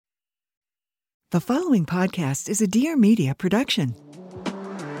The following podcast is a Dear Media production.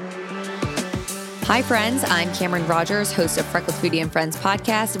 Hi, friends. I'm Cameron Rogers, host of Freckled Foodie and Friends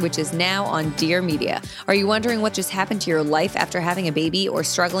podcast, which is now on Dear Media. Are you wondering what just happened to your life after having a baby or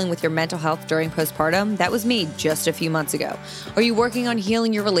struggling with your mental health during postpartum? That was me just a few months ago. Are you working on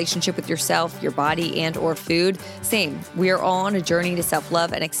healing your relationship with yourself, your body, and or food? Same. We are all on a journey to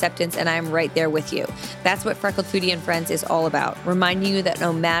self-love and acceptance, and I'm right there with you. That's what Freckled Foodie and Friends is all about, reminding you that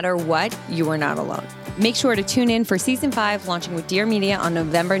no matter what, you are not alone. Make sure to tune in for Season 5, launching with Dear Media on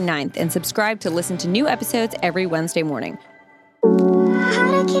November 9th, and subscribe to listen to new episodes every Wednesday morning.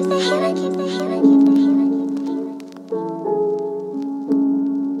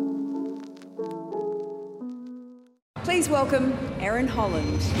 Please welcome Erin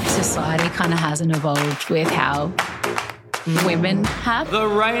Holland. Society kind of hasn't evolved with how women have. The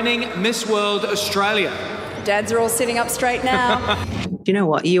reigning Miss World Australia. Dads are all sitting up straight now. Do you know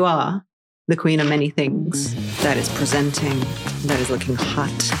what? You are the queen of many things. That is presenting, that is looking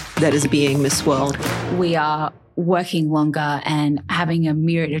hot, that is being Miss World. We are working longer and having a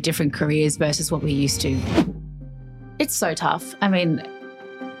myriad of different careers versus what we used to. It's so tough. I mean,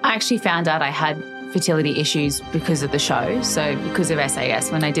 I actually found out I had fertility issues because of the show. So because of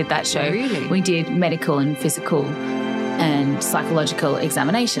SAS, when I did that show, we did medical and physical and psychological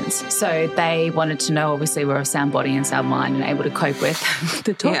examinations. So they wanted to know, obviously, we're of sound body and sound mind and able to cope with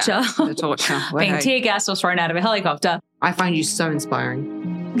the torture. Yeah, the torture. Being tear gassed or thrown out of a helicopter. I find you so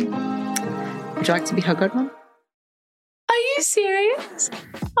inspiring. Would you like to be her godmom? Are you serious?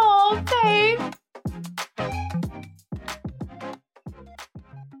 Oh, babe.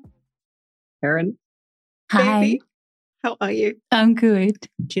 Erin. Hi. Baby, how are you? I'm good.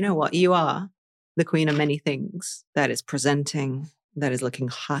 Do you know what? You are the queen of many things. That is presenting, that is looking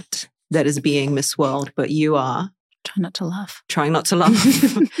hot, that is being Miss World, but you are... Try not to laugh. Trying not to laugh.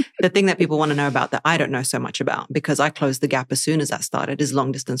 The thing that people want to know about that I don't know so much about, because I closed the gap as soon as that started, is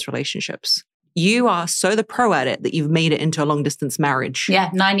long distance relationships. You are so the pro at it that you've made it into a long distance marriage. Yeah,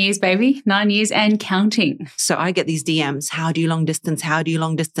 9 years, baby. 9 years and counting. So I get these DMs. How do you long distance? How do you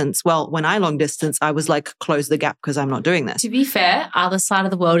long distance? Well, when I long distance, I was like, close the gap because I'm not doing this. To be fair, other side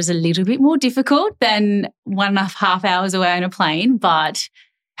of the world is a little bit more difficult than 1.5 hours away on a plane. But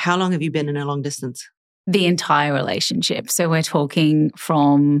how long have you been in a long distance? The entire relationship. So we're talking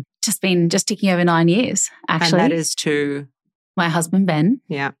from just ticking over 9 years, actually. And that is to? My husband, Ben.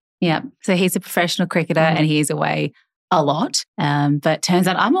 Yeah. Yeah. So he's a professional cricketer and he's away a lot. But turns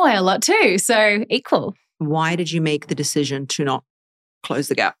out I'm away a lot too. So equal. Why did you make the decision to not close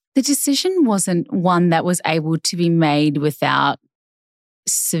the gap? The decision wasn't one that was able to be made without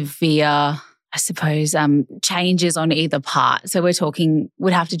severe, I suppose, changes on either part. So we're talking,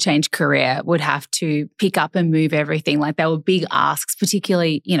 would have to change career, would have to pick up and move everything. Like they were big asks,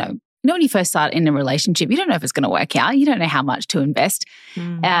 particularly, when you first start in a relationship, you don't know if it's going to work out. You don't know how much to invest.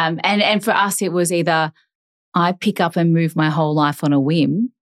 And for us, it was either I pick up and move my whole life on a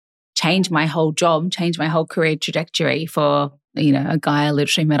whim, change my whole job, change my whole career trajectory for, a guy I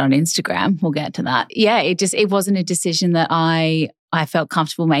literally met on Instagram. We'll get to that. Yeah, it wasn't a decision that I felt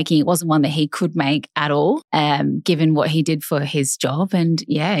comfortable making. It wasn't one that he could make at all, given what he did for his job. And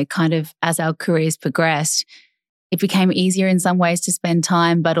yeah, kind of as our careers progressed, it became easier in some ways to spend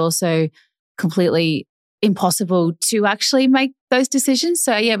time, but also completely impossible to actually make those decisions.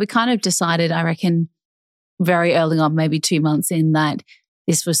 So yeah, we kind of decided, I reckon, very early on, maybe 2 months in, that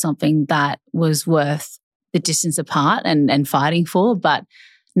this was something that was worth the distance apart and fighting for, but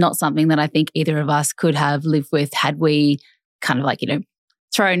not something that I think either of us could have lived with had we kind of like,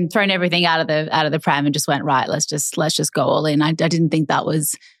 thrown everything out of the pram and just went, right, let's just go all in. I didn't think that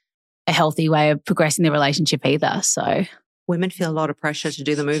was a healthy way of progressing the relationship either. So women feel a lot of pressure to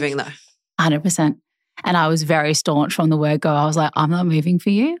do the moving though. 100%. And I was very staunch from the word go. I was like, I'm not moving for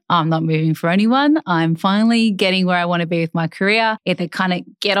you. I'm not moving for anyone. I'm finally getting where I want to be with my career. Either kind of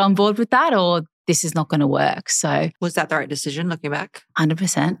get on board with that or this is not going to work. So was that the right decision looking back?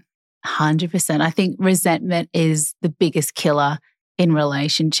 100%. 100%. I think resentment is the biggest killer in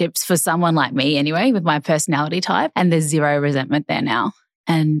relationships for someone like me anyway, with my personality type. And there's zero resentment there now.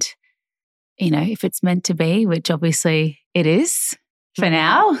 And if it's meant to be, which obviously it is for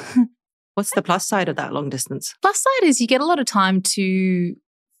now. What's the plus side of that long distance? Plus side is you get a lot of time to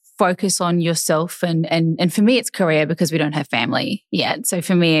focus on yourself. And for me, it's career because we don't have family yet. So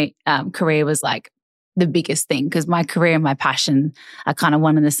for me, career was like the biggest thing because my career and my passion are kind of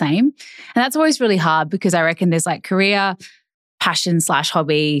one and the same. And that's always really hard because I reckon there's like career, passion /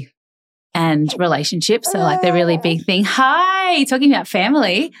 hobby, and relationships. So like the really big thing. Hi, talking about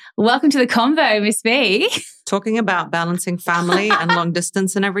family. Welcome to the convo, Miss B. Talking about balancing family and long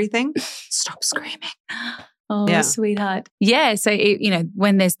distance and everything. Stop screaming. Oh, yeah. Sweetheart. Yeah. So,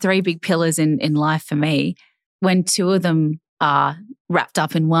 when there's three big pillars in life for me, when two of them are wrapped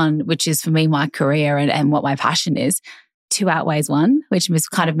up in one, which is for me, my career and what my passion is, two outweighs one, which has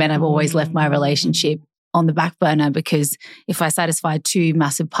kind of meant I've always left my relationship on the back burner, because if I satisfy two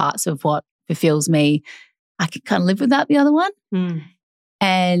massive parts of what fulfills me, I can kind of live without the other one.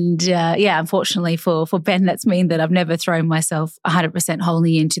 And unfortunately for Ben, that's mean that I've never thrown myself 100%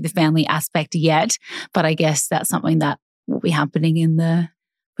 wholly into the family aspect yet. But I guess that's something that will be happening in the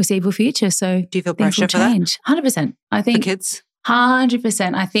foreseeable future. So do you feel pressure for that? 100%. I think the kids.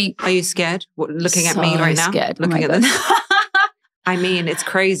 100%. I think. Are you scared? Looking at me right now, scared. Looking at this. I mean, it's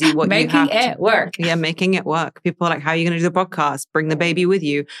crazy what you have to... Making it work. Yeah, making it work. People are like, how are you going to do the podcast? Bring the baby with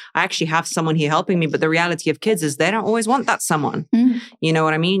you. I actually have someone here helping me, but the reality of kids is they don't always want that someone. You know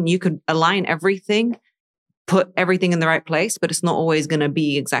what I mean? You could align everything, put everything in the right place, but it's not always going to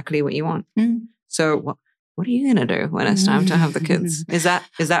be exactly what you want. So what are you going to do when it's time to have the kids? Is that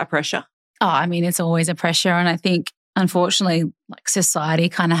a pressure? Oh, I mean, it's always a pressure. And I think, unfortunately, like society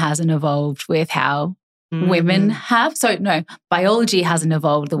kind of hasn't evolved with how women have. So no, biology hasn't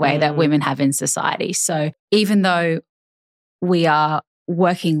evolved the way that women have in society. So even though we are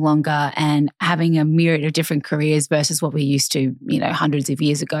working longer and having a myriad of different careers versus what we used to, hundreds of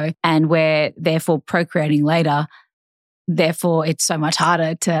years ago, and we're therefore procreating later, therefore it's so much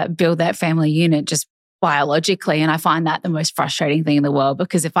harder to build that family unit just biologically. And I find that the most frustrating thing in the world,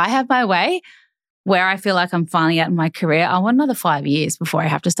 because if I have my way, where I feel like I'm finally out in my career, I want another 5 years before I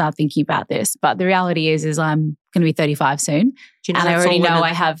have to start thinking about this. But the reality is I'm going to be 35 soon. And I already know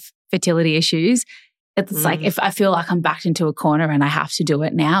I have fertility issues. It's like if I feel like I'm backed into a corner and I have to do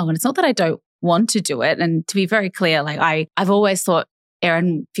it now. And it's not that I don't want to do it. And to be very clear, like I've always thought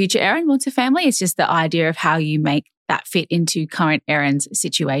future Erin wants a family. It's just the idea of how you make that fit into current Erin's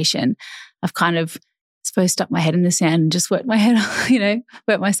situation. I've kind of stuck my head in the sand and just worked my head,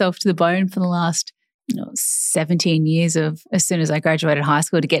 worked myself to the bone for the last, 17 years of as soon as I graduated high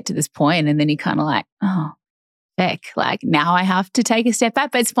school to get to this point. And then you kind of like, oh, heck, like now I have to take a step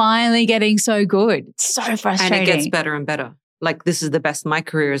back, but it's finally getting so good. It's so frustrating. And it gets better and better. Like this is the best my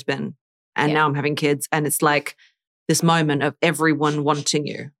career has been. And now I'm having kids. And it's like this moment of everyone wanting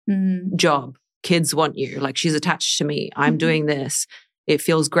you. Job, kids want you. Like she's attached to me. I'm doing this. It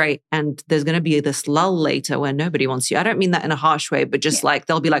feels great. And there's going to be this lull later where nobody wants you. I don't mean that in a harsh way, but just like,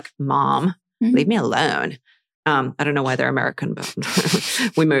 they'll be like, Mom, leave me alone. I don't know why they're American, but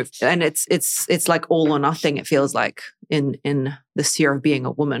we moved. And it's like all or nothing. It feels like in the sphere of being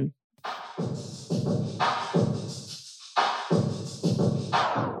a woman.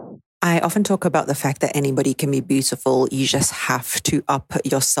 I often talk about the fact that anybody can be beautiful. You just have to up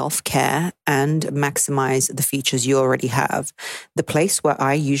your self-care and maximize the features you already have. The place where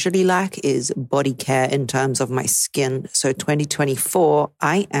I usually lack is body care in terms of my skin. So 2024,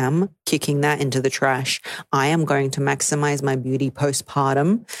 I am kicking that into the trash. I am going to maximize my beauty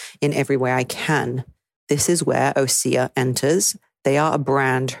postpartum in every way I can. This is where Osea enters. They are a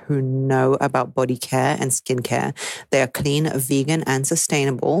brand who know about body care and skincare. They are clean, vegan, and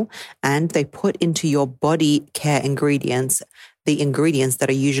sustainable. And they put into your body care ingredients the ingredients that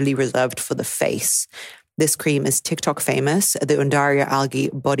are usually reserved for the face. This cream is TikTok famous, the Undaria algae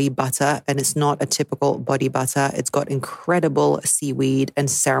body butter, and it's not a typical body butter. It's got incredible seaweed and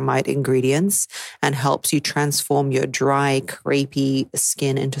ceramide ingredients and helps you transform your dry, crepey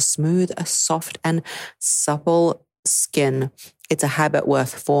skin into smooth, soft, and supple skin. It's a habit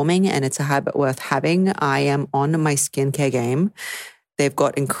worth forming and it's a habit worth having. I am on my skincare game. They've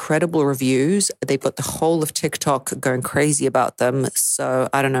got incredible reviews. They've got the whole of TikTok going crazy about them. So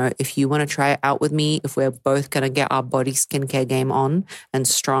I don't know if you want to try it out with me, if we're both going to get our body skincare game on and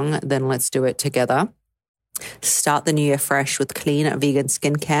strong, then let's do it together. Start the new year fresh with clean vegan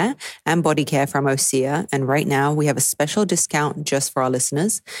skincare and body care from Osea. And right now we have a special discount just for our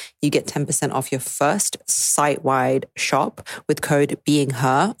listeners. You get 10% off your first site-wide shop with code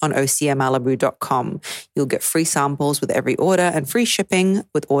BEINGHER on OseaMalibu.com. You'll get free samples with every order and free shipping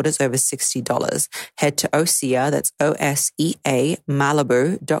with orders over $60. Head to Osea, that's OSEA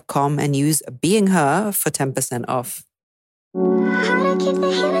Malibu.com and use BEINGHER for 10% off.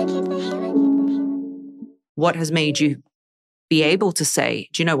 What has made you be able to say,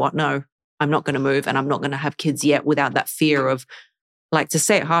 do you know what? No, I'm not going to move and I'm not going to have kids yet without that fear of, like, to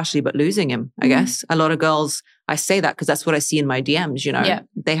say it harshly, but losing him, I guess. A lot of girls, I say that because that's what I see in my DMs,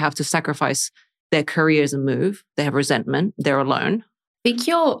 They have to sacrifice their careers and move. They have resentment. They're alone. I think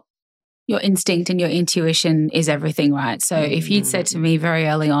you're your instinct and your intuition is everything, right? So if you'd said to me very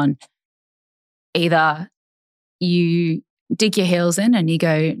early on, either you dig your heels in and you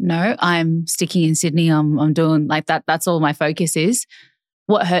go, no, I'm sticking in Sydney, I'm doing like that, that's all my focus is.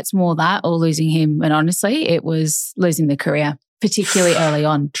 What hurts more, that or losing him? And honestly, it was losing the career, particularly early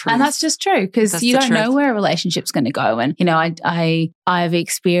on. Truth. And that's just true because you don't know where a relationship's going to go. And, you know, I've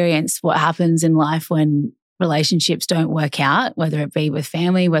experienced what happens in life when relationships don't work out, whether it be with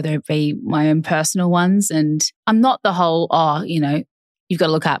family, whether it be my own personal ones. And I'm not the whole, you know, you've got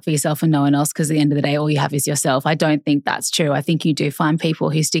to look out for yourself and no one else because at the end of the day, all you have is yourself. I don't think that's true. I think you do find people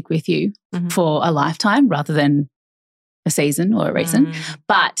who stick with you for a lifetime rather than a season or a reason.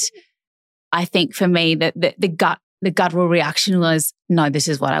 But I think for me that the guttural reaction was, no, this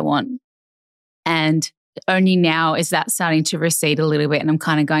is what I want. And only now is that starting to recede a little bit and I'm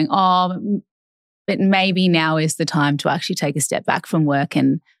kind of going, but maybe now is the time to actually take a step back from work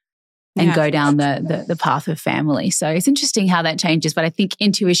and go down the path of family. So it's interesting how that changes. But I think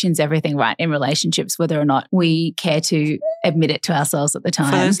intuition's everything, right, in relationships, whether or not we care to admit it to ourselves at the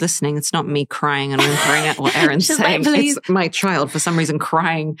time. For those listening, it's not me crying and whimpering at what Erin's saying. It's my child for some reason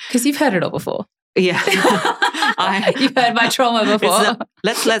crying. Because you've heard it all before. Yeah. You've heard my trauma before.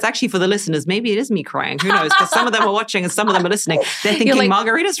 Let's actually, for the listeners, maybe it is me crying. Who knows? Because some of them are watching and some of them are listening. They're thinking, like,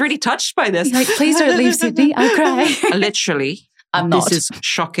 Margarita's really touched by this. Like, please don't leave Sydney. I'll cry. Literally. I'm not. This is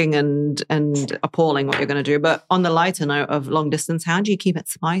shocking and appalling what you're going to do. But on the lighter note of long distance, how do you keep it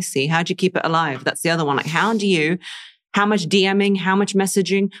spicy? How do you keep it alive? That's the other one. Like, how much DMing, how much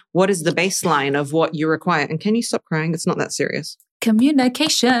messaging? What is the baseline of what you require? And can you stop crying? It's not that serious.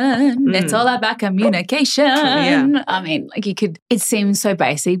 Communication. It's all about communication. Yeah. I mean, like it seems so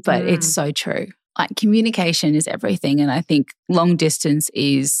basic, but it's so true. Like communication is everything. And I think long distance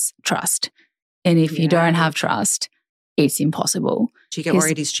is trust. And if you don't have trust, it's impossible. Do you get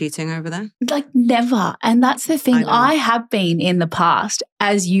worried he's cheating over there? Like never. And that's the thing. I have been in the past,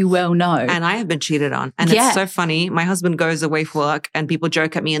 as you well know. And I have been cheated on. And it's so funny. My husband goes away for work and people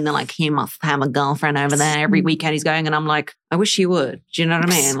joke at me and they're like, he must have a girlfriend over there. Every weekend he's going. And I'm like, I wish he would. Do you know what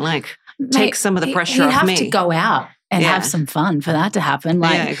I mean? Like, take some of the pressure off me. He'd have to go out and have some fun for that to happen.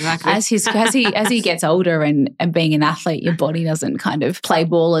 Like, exactly. As he gets older and being an athlete, your body doesn't kind of play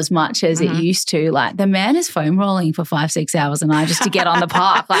ball as much as it used to. Like the man is foam rolling for 5-6 hours and I just to get on the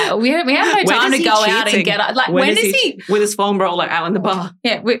park. Like we have no time to go out and get like when is he with his foam roller out in the bar?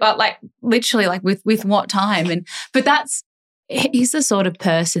 Yeah, like literally like with what time? But he's the sort of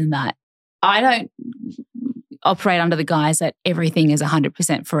person that I don't operate under the guise that everything is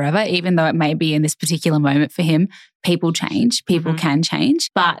 100% forever, even though it may be in this particular moment for him. People change, people can change.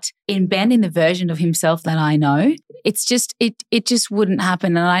 But in Ben, in the version of himself that I know, it's just, it just wouldn't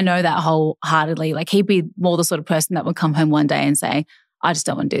happen. And I know that wholeheartedly. Like he'd be more the sort of person that would come home one day and say, I just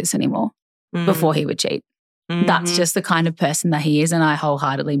don't want to do this anymore before he would cheat. That's just the kind of person that he is. And I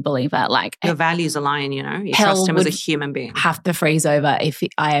wholeheartly believe that. Like your values align, you know, you trust him as a human being. Have to freeze over if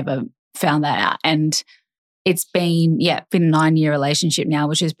I ever found that out. And it's been a 9-year relationship now,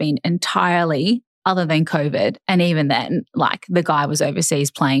 which has been entirely other than COVID. And even then, like the guy was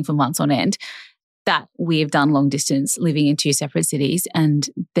overseas playing for months on end, that we have done long distance living in 2 separate cities. And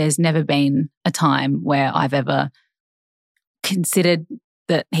there's never been a time where I've ever considered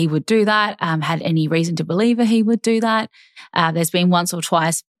that he would do that, had any reason to believe that he would do that. There's been once or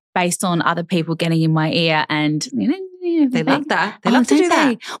twice based on other people getting in my ear and, you know, they love that. They love to do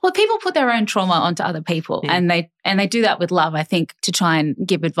that. Well, people put their own trauma onto other people and they do that with love, I think, to try and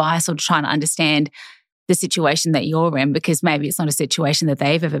give advice or to try and understand the situation that you're in because maybe it's not a situation that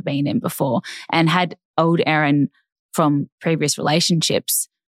they've ever been in before. And had old Erin from previous relationships,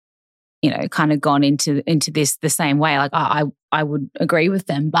 you know, kind of gone into this the same way, like I would agree with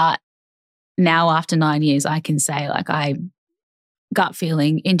them. But now after 9 years, I can say like gut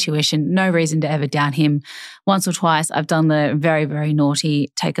feeling, intuition, no reason to ever doubt him. Once or twice, I've done the very, very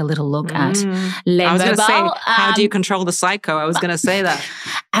naughty, take a little look at Les I was going to say, Mobile. how do you control the psycho? I was going to say that.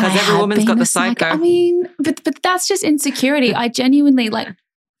 Because every woman's got the psycho. I mean, but that's just insecurity. I genuinely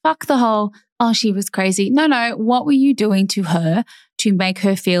fuck the whole, oh, she was crazy. No, what were you doing to her to make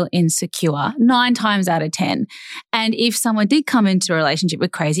her feel insecure? 9 times out of 10. And if someone did come into a relationship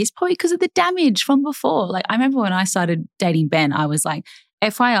with crazy, it's probably because of the damage from before. Like I remember when I started dating Ben, I was like,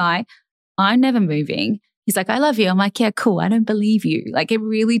 FYI, I'm never moving. He's like, I love you. I'm like, yeah, cool. I don't believe you. Like it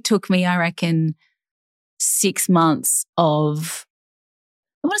really took me, I reckon, 6 months of,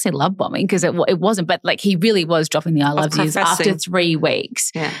 I want to say love bombing because it wasn't, but like he really was dropping the I love yous after 3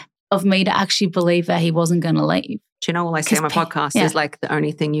 weeks. Yeah. Of me to actually believe that he wasn't going to leave. Do you know all I say on my podcast is like the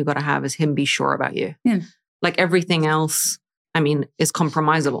only thing you got to have is him be sure about you. Yeah. Like everything else, I mean, is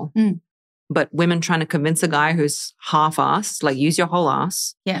compromisable. But women trying to convince a guy who's half-assed, like use your whole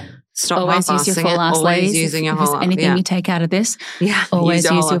ass. Yeah. Stop always use your full ass, always ladies. using your If there's whole ass. anything you take out of this, use always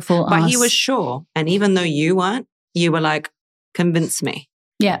your use whole your ass. full ass. But he was sure. And even though you weren't, you were like, convince me.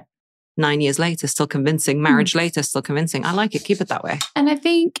 Yeah. 9 years later, still convincing. Marriage later, still convincing. I like it. Keep it that way. And I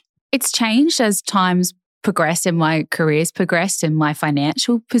think it's changed as time's progressed and my career's progressed and my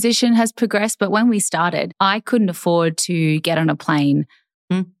financial position has progressed. But when we started, I couldn't afford to get on a plane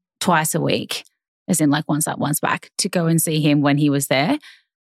twice a week, as in like once up, once back, to go and see him when he was there.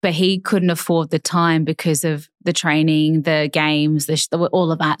 But he couldn't afford the time because of the training, the games,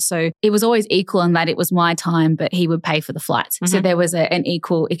 all of that. So it was always equal in that it was my time, but he would pay for the flights. Mm-hmm. So there was an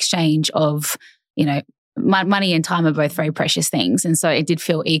equal exchange of, money and time are both very precious things. And so it did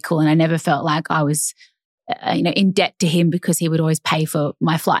feel equal. And I never felt like I was, in debt to him because he would always pay for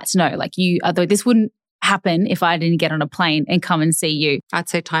my flights. No, although this wouldn't happen if I didn't get on a plane and come and see you. I'd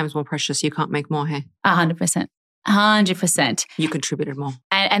say time's more precious. You can't make more here. 100%. 100%. You contributed more.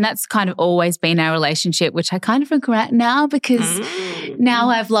 And that's kind of always been our relationship, which I kind of regret now because now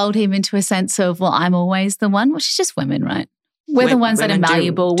I've lulled him into a sense of, well, I'm always the one, which is just women, right? We're the ones that are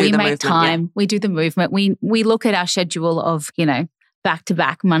malleable. We make time. Yeah. We do the movement. We look at our schedule of, back to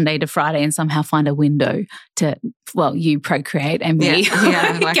back, Monday to Friday, and somehow find a window to, you procreate and me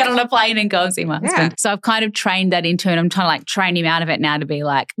get on a plane and go and see my husband. So I've kind of trained that into it. I'm trying to train him out of it now to be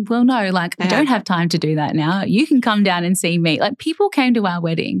like, well, no, I don't have time to do that now. You can come down and see me. People came to our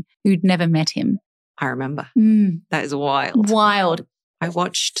wedding who'd never met him. I remember. That is wild. Wild. I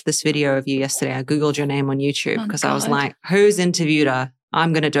watched this video of you yesterday. I Googled your name on YouTube because I was like, who's interviewed her?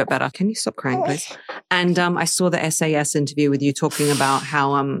 I'm going to do it better. Can you stop crying, please? And I saw the SAS interview with you talking about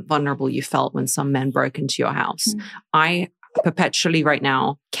how vulnerable you felt when some men broke into your house. I perpetually right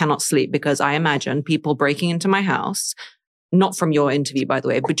now cannot sleep because I imagine people breaking into my house, not from your interview, by the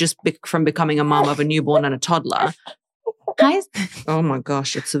way, but just from becoming a mom of a newborn and a toddler. Oh my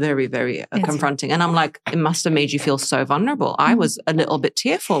gosh, it's very, very confronting. And I'm like, it must have made you feel so vulnerable. I was a little bit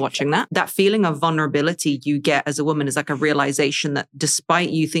tearful watching that. That feeling of vulnerability you get as a woman is like a realization that despite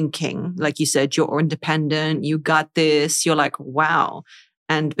you thinking, like you said, you're independent, you got this, you're like, wow.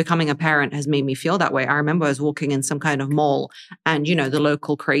 And becoming a parent has made me feel that way. I remember I was walking in some kind of mall and, the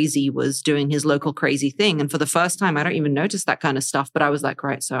local crazy was doing his local crazy thing. And for the first time, I don't even notice that kind of stuff. But I was like,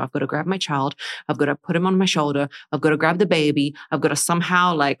 right, so I've got to grab my child. I've got to put him on my shoulder. I've got to grab the baby. I've got to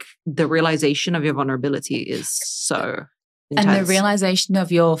somehow the realization of your vulnerability is so intense. And the realization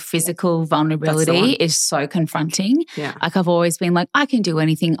of your physical vulnerability is so confronting. Yeah. I've always been like, I can do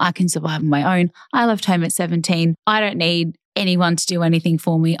anything. I can survive on my own. I left home at 17. I don't need anyone to do anything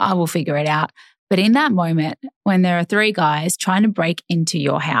for me. I will figure it out. But in that moment, when there are 3 guys trying to break into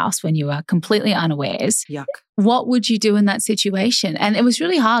your house when you are completely unawares, yuck, what would you do in that situation? And it was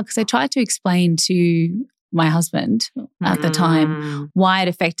really hard because I tried to explain to my husband at the time why it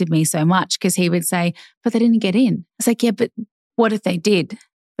affected me so much because he would say, but they didn't get in. I was like, yeah, but what if they did,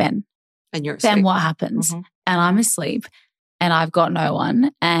 Ben? And you're asleep. Then what happens? And I'm asleep. And I've got no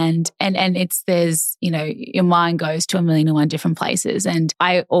one. And there's, your mind goes to 1,000,001 different places. And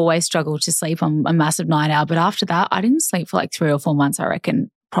I always struggle to sleep. I'm a massive night owl. But after that, I didn't sleep for 3 or 4 months, I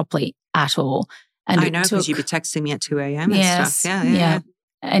reckon, properly at all. And I know because you'd be texting me at 2 a.m. and stuff. Yeah.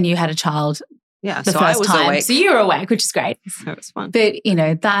 And you had a child the first I was time. awake. So you were awake, which is great. So it's fun. But,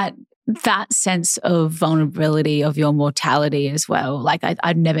 that sense of vulnerability of your mortality as well.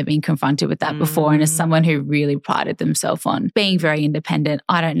 I'd never been confronted with that before. And as someone who really prided themselves on being very independent,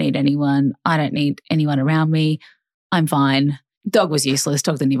 I don't need anyone. I don't need anyone around me. I'm fine. Dog was useless.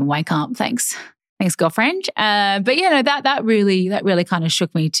 Dog didn't even wake up. Thanks, girlfriend. But that really kind of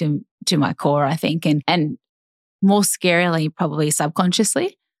shook me to my core, I think. And more scarily, probably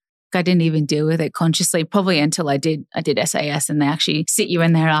subconsciously. I didn't even deal with it consciously, probably until I did SAS, and they actually sit you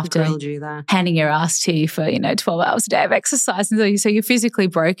in there after handing your ass to you for 12 hours a day of exercise, and so you're physically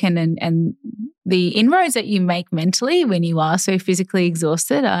broken, and the inroads that you make mentally when you are so physically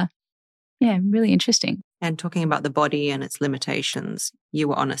exhausted are really interesting. And talking about the body and its limitations, you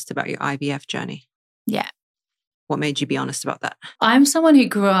were honest about your IVF journey. Yeah. What made you be honest about that? I'm someone who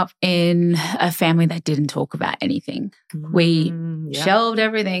grew up in a family that didn't talk about anything. We shelved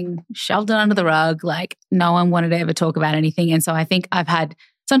everything, shoved it under the rug. No one wanted to ever talk about anything. And so I think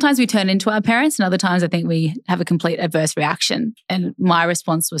sometimes we turn into our parents and other times I think we have a complete adverse reaction. And my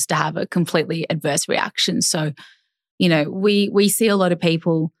response was to have a completely adverse reaction. So, we see a lot of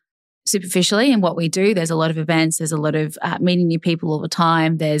people superficially in what we do. There's a lot of events. There's a lot of meeting new people all the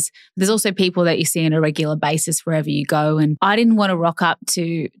time. There's also people that you see on a regular basis wherever you go. And I didn't want to rock up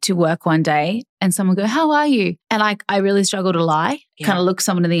to work one day and someone go, "How are you?" And I really struggle to lie, kind of look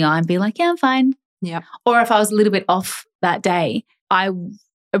someone in the eye and be like, "Yeah, I'm fine." Yeah. Or if I was a little bit off that day, I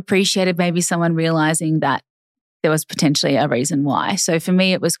appreciated maybe someone realizing that there was potentially a reason why. So for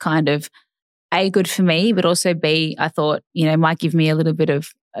me, it was kind of A, good for me, but also B, I thought, might give me a little bit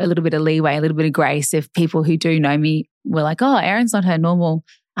of leeway, a little bit of grace if people who do know me were like, "Oh, Erin's not her normal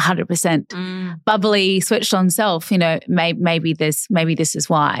 100% bubbly, switched on self, maybe this is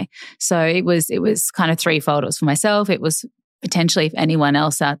why." So it was kind of threefold. It was for myself. It was potentially if anyone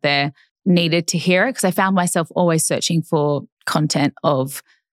else out there needed to hear it, because I found myself always searching for content of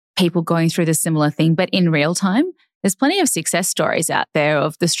people going through the similar thing, but in real time. There's plenty of success stories out there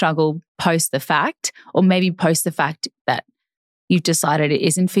of the struggle post the fact, or maybe post the fact that you've decided it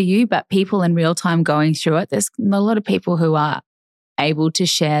isn't for you, but people in real time going through it. There's a lot of people who are able to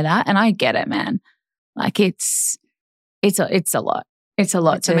share that. And I get it, man. Like it's a lot. It's a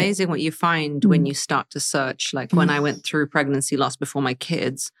lot. It's amazing what you find when you start to search. Like when I went through pregnancy loss before my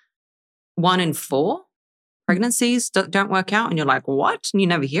kids, 1 in 4 pregnancies don't work out. And you're like, what? And you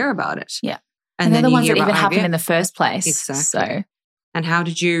never hear about it. Yeah. And then the ones that even IVF happened in the first place. Exactly. So. And how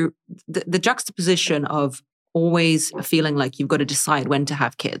did you, the juxtaposition of always feeling like you've got to decide when to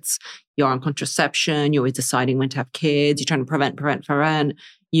have kids. You're on contraception, you're always deciding when to have kids, you're trying to prevent.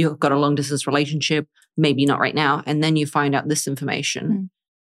 You've got a long distance relationship, maybe not right now. And then you find out this information.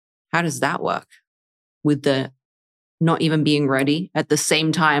 How does that work with the not even being ready at the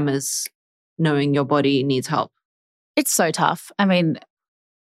same time as knowing your body needs help? It's so tough. I mean,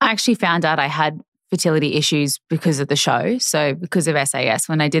 I actually found out I had fertility issues because of the show. So because of SAS,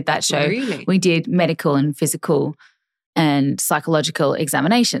 when I did that show, we did medical and physical and psychological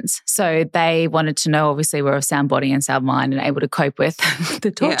examinations. So they wanted to know, obviously, we're of sound body and sound mind and able to cope with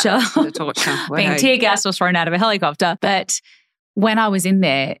the torture, being tear gassed or thrown out of a helicopter. But when I was in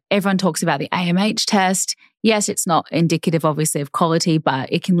there, everyone talks about the AMH test. Yes, it's not indicative, obviously, of quality,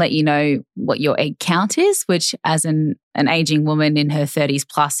 but it can let you know what your egg count is, which as an aging woman in her 30s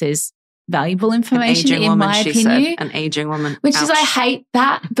plus is valuable information in my opinion. An aging woman. Which is, I hate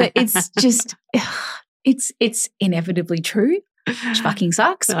that, but it's just, it's inevitably true, which fucking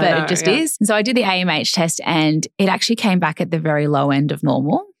sucks, but it just is. And so I did the AMH test and it actually came back at the very low end of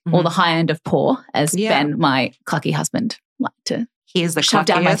normal or the high end of poor, as Ben, my clucky husband, liked to he is the shove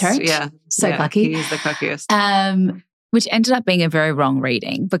down my throat. Yeah. So clucky. He is the cluckiest. Which ended up being a very wrong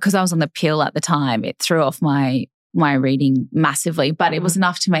reading because I was on the pill at the time. It threw off my reading massively, but it was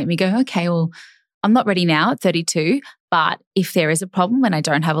enough to make me go, okay, well, I'm not ready now at 32, but if there is a problem and I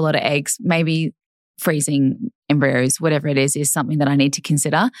don't have a lot of eggs, maybe freezing embryos, whatever it is something that I need to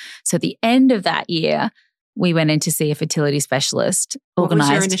consider. So at the end of that year, we went in to see a fertility specialist. What was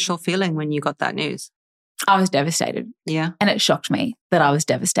your initial feeling when you got that news? I was devastated. Yeah. And it shocked me that I was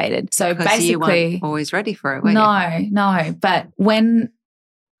devastated. So because basically, you weren't always ready for it, were you? No. But when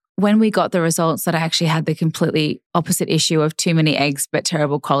we got the results that I actually had the completely opposite issue of too many eggs but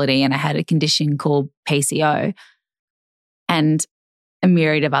terrible quality, and I had a condition called PCO and a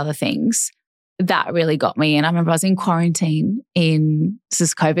myriad of other things, that really got me. And I remember I was in quarantine this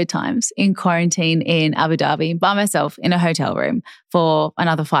is COVID times, in quarantine in Abu Dhabi by myself in a hotel room for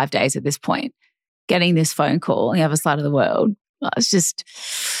another 5 days at this point, getting this phone call on the other side of the world.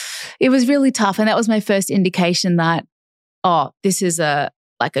 It was really tough. And that was my first indication that, this is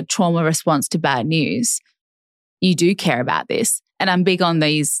like a trauma response to bad news. You do care about this. And I'm big on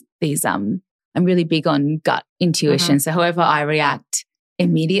I'm really big on gut intuition. So however I react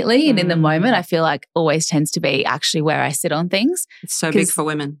immediately and in the moment, I feel like always tends to be actually where I sit on things. It's so big for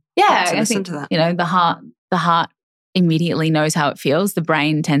women. Yeah. To listen think, to that. The heart immediately knows how it feels. The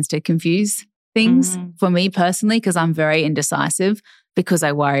brain tends to confuse things for me personally because I'm very indecisive because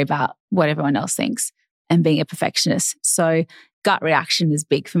I worry about what everyone else thinks and being a perfectionist. So gut reaction is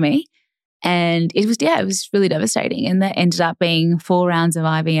big for me. And it was really devastating. And that ended up being 4 rounds of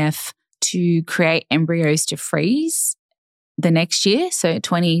IVF to create embryos to freeze the next year. So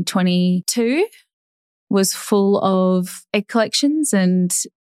 2022 was full of egg collections and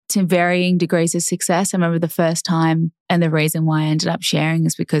to varying degrees of success. I remember the first time, and the reason why I ended up sharing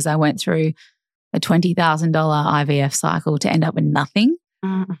is because I went through a $20,000 IVF cycle to end up with nothing.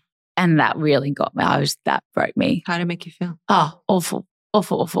 And that really got me. That broke me. How did it make you feel? Oh, awful.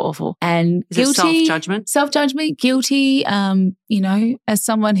 And is guilty. It self-judgment? Self-judgment, guilty. As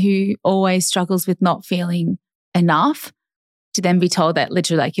someone who always struggles with not feeling enough, to then be told that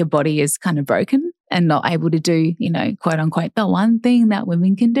literally like your body is kind of broken and not able to do, quote unquote, the one thing that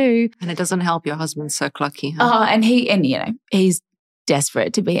women can do. And it doesn't help your husband's so clucky. Huh? Oh, and he's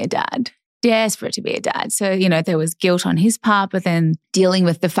desperate to be a dad. So, there was guilt on his part, but then dealing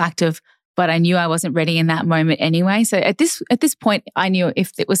with the fact of, but I knew I wasn't ready in that moment anyway. So at this point, I knew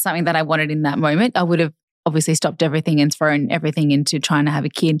if it was something that I wanted in that moment, I would have obviously stopped everything and thrown everything into trying to have a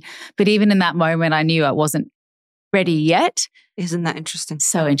kid. But even in that moment, I knew I wasn't ready yet. Isn't that interesting?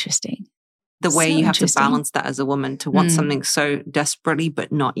 So interesting. The way you have to balance that as a woman, to want something so desperately,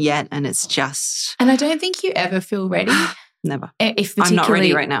 but not yet. And it's just... And I don't think you ever feel ready. Never. I'm not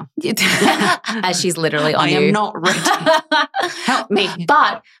ready right now. As she's literally on you. I am not ready. Help me.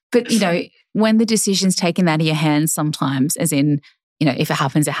 But, when the decision's taken out of your hands sometimes, as in, if it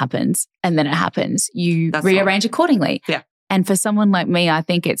happens, it happens. And then it happens. You rearrange accordingly. Yeah. And for someone like me, I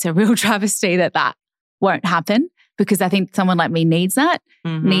think it's a real travesty that won't happen, because I think someone like me needs that,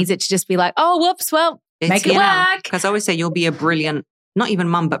 needs it to just be like, oh, whoops, well, make it work. Because I always say you'll be a brilliant, not even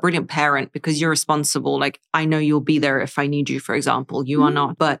mum, but brilliant parent, because you're responsible. Like, I know you'll be there if I need you, for example. You are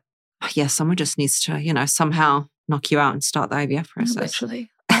not. But someone just needs to, somehow knock you out and start the IVF process. Literally.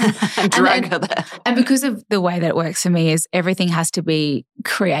 and drag her there. And because of the way that it works for me is everything has to be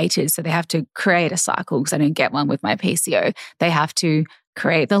created. So they have to create a cycle, because I don't get one with my PCO. They have to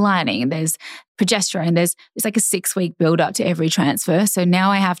create the lining. There's progesterone. There's like a 6-week build up to every transfer. So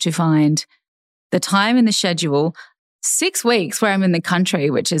now I have to find the time in the schedule, 6 weeks where I'm in the country,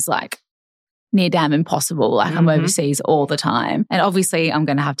 which is like near damn impossible. Like I'm overseas all the time. And obviously I'm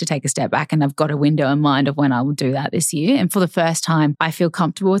going to have to take a step back, and I've got a window in mind of when I will do that this year. And for the first time, I feel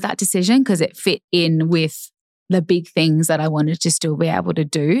comfortable with that decision, because it fit in with the big things that I wanted to still be able to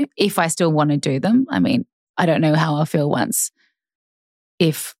do if I still want to do them. I mean, I don't know how I'll feel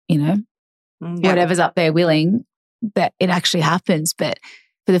if whatever's up there willing that it actually happens. But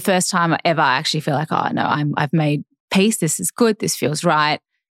for the first time ever, I actually feel like, oh no, I've made peace. This is good. This feels right.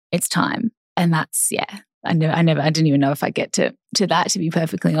 It's time. And that's, I didn't even know if I get to that, to be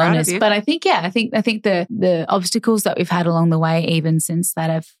perfectly honest. But I think, I think the obstacles that we've had along the way, even since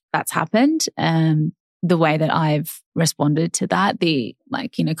that's happened, the way that I've responded to that, the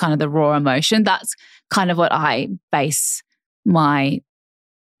kind of the raw emotion, that's kind of what I base my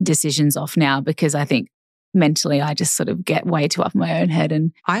decisions off now, because I think mentally I just sort of get way too up my own head.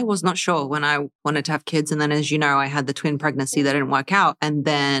 And I was not sure when I wanted to have kids. And then, as you know, I had the twin pregnancy that didn't work out. And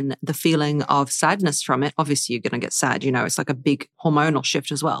then the feeling of sadness from it, obviously you're going to get sad, it's like a big hormonal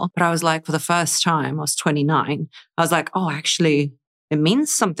shift as well. But I was like, for the first time, I was 29, I was like, oh, actually, it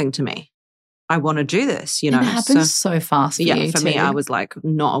means something to me. I want to do this, And it happens so fast for you for me, I was like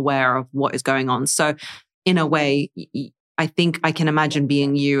not aware of what is going on. So in a way, I think I can imagine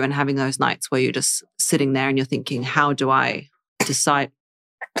being you and having those nights where you're just sitting there and you're thinking, how do I decide?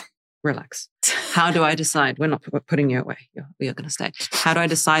 Relax. How do I decide? We're not putting you away. You're going to stay. How do I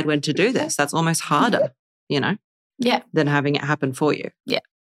decide when to do this? That's almost harder, than having it happen for you. Yeah.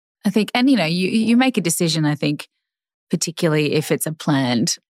 I think, and you make a decision, I think, particularly if it's a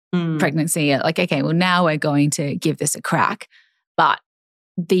planned pregnancy, like, okay, well, now we're going to give this a crack. But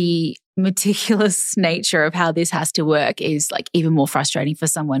the meticulous nature of how this has to work is like even more frustrating for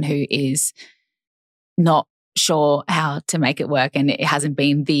someone who is not sure how to make it work, and it hasn't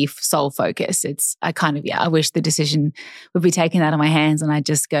been the sole focus. I wish the decision would be taken out of my hands and I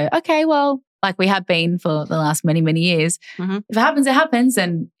just go, okay, well, like we have been for the last many, many years. If it happens, it happens,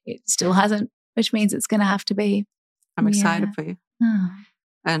 and it still hasn't, which means it's going to have to be. I'm excited for you.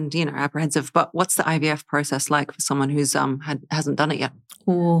 And, apprehensive. But what's the IVF process like for someone who's hasn't done it yet?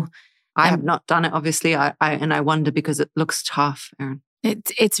 Oh, I have not done it, obviously. I wonder, because it looks tough, Erin.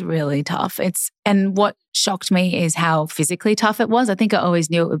 It's really tough. And what shocked me is how physically tough it was. I think I always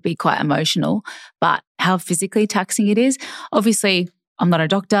knew it would be quite emotional, but how physically taxing it is. Obviously, I'm not a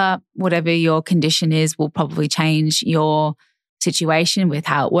doctor. Whatever your condition is will probably change your situation with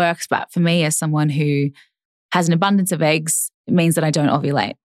how it works. But for me, as someone who has an abundance of eggs, it means that I don't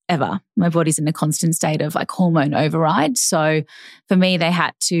ovulate ever. My body's in a constant state of like hormone override. So for me, they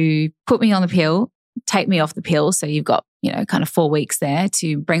had to put me on the pill, take me off the pill. So you've got, kind of 4 weeks there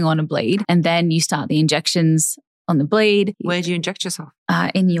to bring on a bleed. And then you start the injections on the bleed. Where do you inject yourself?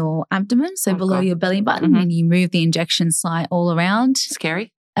 In your abdomen, so below your belly button, and you move the injection site all around.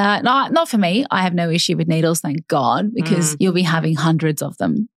 Scary? Not for me. I have no issue with needles, thank God, because you'll be having hundreds of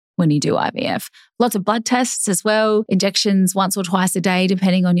them when you do IVF. Lots of blood tests as well, injections once or twice a day,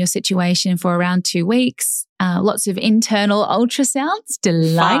 depending on your situation, for around 2 weeks. Lots of internal ultrasounds,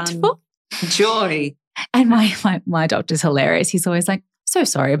 delightful. Fun. Joy. And my doctor's hilarious. He's always like, so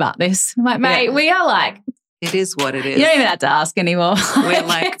sorry about this. I'm like, mate, we are like, it is what it is. You don't even have to ask anymore. We're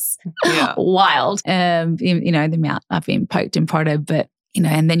like, wild. You know, the amount I've been poked and prodded, but you know,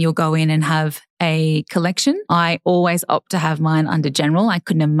 and then you'll go in and have a collection. I always opt to have mine under general. I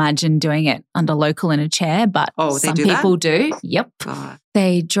couldn't imagine doing it under local in a chair, but some people do. Yep. God.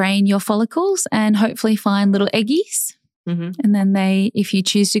 They drain your follicles and hopefully find little eggies. Mm-hmm. And then if you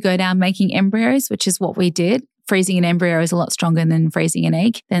choose to go down making embryos, which is what we did, freezing an embryo is a lot stronger than freezing an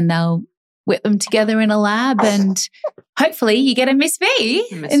egg, then they'll whip them together in a lab and hopefully you get a Miss V.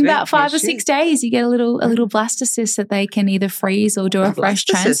 In about 5 or 6 days, you get a little blastocyst that they can either freeze or do a fresh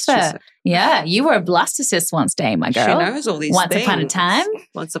transfer. Yeah, you were a blastocyst once, Dame, my girl. She knows all these Once things. upon a time.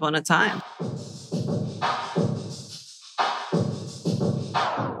 Once upon a time.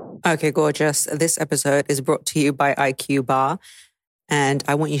 Okay, gorgeous. This episode is brought to you by IQ Bar. And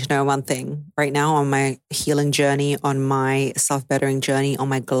I want you to know one thing. Right now on my healing journey, on my self-bettering journey, on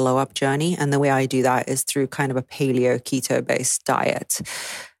my glow-up journey, and the way I do that is through kind of a paleo keto-based diet.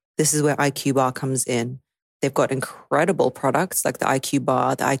 This is where IQ Bar comes in. They've got incredible products like the IQ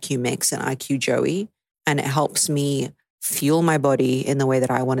Bar, the IQ Mix, and IQ Joey. And it helps me fuel my body in the way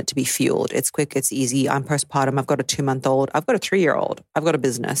that I want it to be fueled. It's quick, it's easy. I'm postpartum. I've got a 2-month-old. I've got a 3-year-old. I've got a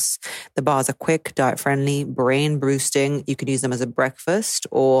business. The bars are quick, diet-friendly, brain boosting. You can use them as a breakfast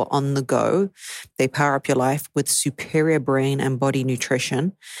or on the go. They power up your life with superior brain and body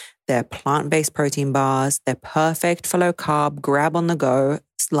nutrition. They're plant-based protein bars. They're perfect for low carb, grab on the go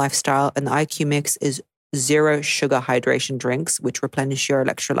lifestyle. And the IQ Mix is 0 sugar hydration drinks, which replenish your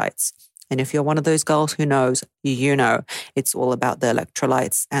electrolytes. And if you're one of those girls who knows, you know, it's all about the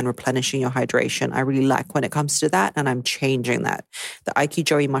electrolytes and replenishing your hydration. I really like when it comes to that, and I'm changing that. The IQ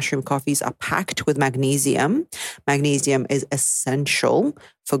Joey mushroom coffees are packed with magnesium. Magnesium is essential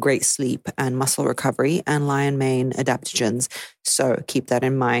for great sleep and muscle recovery and lion mane adaptogens. So keep that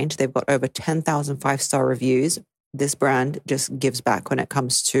in mind. They've got over 10,000 5-star reviews. This brand just gives back when it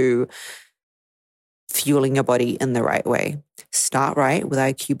comes to fueling your body in the right way. Start right with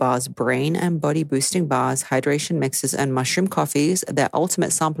IQ Bar's brain and body boosting bars, hydration mixes, and mushroom coffees. Their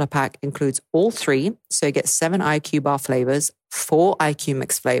ultimate sampler pack includes all 3. So you get 7 IQ Bar flavors, 4 IQ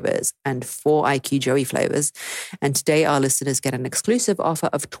Mix flavors, and 4 IQ Joey flavors. And today our listeners get an exclusive offer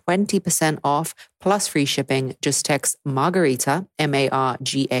of 20% off plus free shipping. Just text Margarita,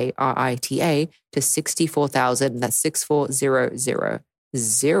 MARGARITA, to 64,000. That's 64000.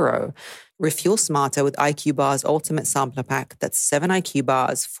 Refuel smarter with IQ Bar's ultimate sampler pack. That's 7 IQ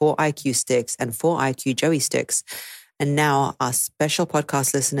bars, 4 IQ sticks, and 4 IQ Joey sticks. And now our special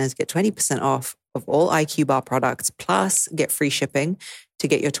podcast listeners get 20% off of all IQ Bar products, plus get free shipping. To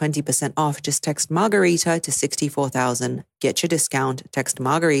get your 20% off, just text Margarita to 64,000. Get your discount. Text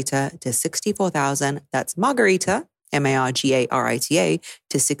Margarita to 64,000. That's Margarita, MARGARITA,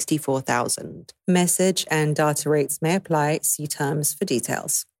 to 64,000. Message and data rates may apply. See terms for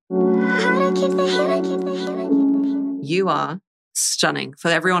details. You are stunning. For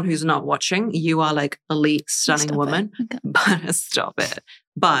everyone who's not watching, you are like elite, stunning woman. But stop it.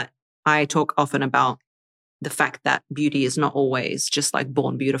 But I talk often about the fact that beauty is not always just like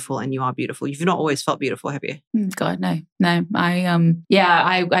born beautiful, and you are beautiful. You've not always felt beautiful, have you? God, no.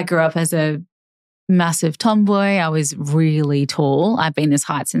 I grew up as a massive tomboy. I was really tall. I've been this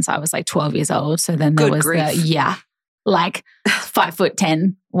height since I was like 12 years old. So then there was like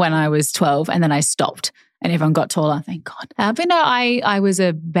 5'10" when I was 12, and then I stopped and everyone got taller. Thank God. But no, I was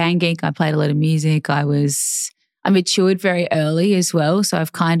a band geek. I played a lot of music. I matured very early as well. So I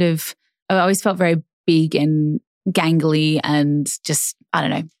always felt very big and gangly and just, I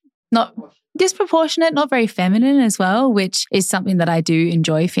don't know, not disproportionate, not very feminine as well, which is something that I do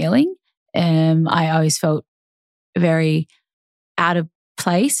enjoy feeling. I always felt very out of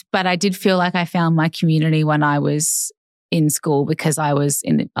place, but I did feel like I found my community when I was in school, because I was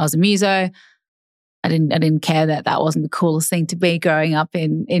a muso. I didn't care that wasn't the coolest thing to be growing up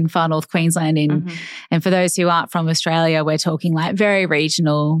in far north Queensland. And for those who aren't from Australia, we're talking like very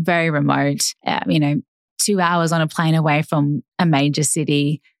regional, very remote. 2 hours on a plane away from a major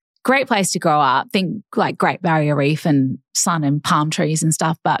city. Great place to grow up. Think like Great Barrier Reef and sun and palm trees and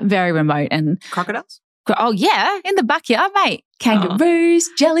stuff, but very remote. And crocodiles? Oh yeah, in the backyard, mate. Kangaroos,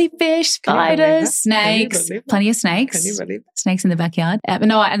 jellyfish, spiders, snakes, plenty of snakes. Can you believe that? Snakes in the backyard. But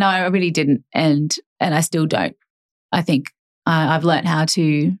no, I really didn't, and I still don't. I think I've learned how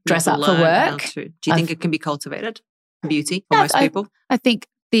to dress up for work. Do you think it can be cultivated? Beauty for most people? I think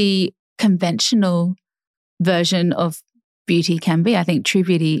the conventional version of beauty can be. I think true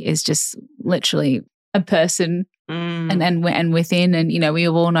beauty is just literally a person and within. And, we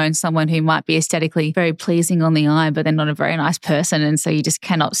have all known someone who might be aesthetically very pleasing on the eye, but they're not a very nice person. And so you just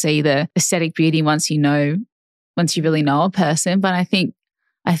cannot see the aesthetic beauty once you really know a person. But I think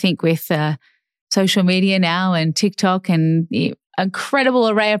I think with social media now and TikTok and the incredible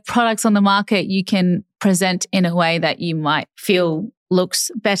array of products on the market, you can present in a way that you might feel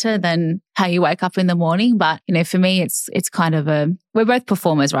looks better than how you wake up in the morning. But, for me, it's kind of we're both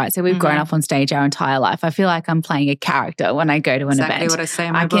performers, right? So we've grown up on stage our entire life. I feel like I'm playing a character when I go to an event. Exactly what I say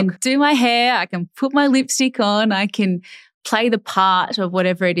in my book. I can do my hair, I can put my lipstick on, I can play the part of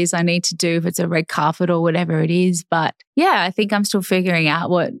whatever it is I need to do, if it's a red carpet or whatever it is. But yeah, I think I'm still figuring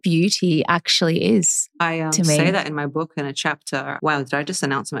out what beauty actually is. I to me. say that in my book in a chapter. Wow, did I just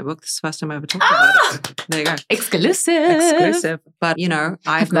announce my book? This is the first time I ever talked about it. There you go. Exclusive. But,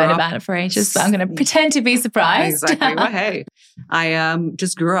 I've known about it for ages, but I'm going to pretend to be surprised. Exactly. Well, hey, I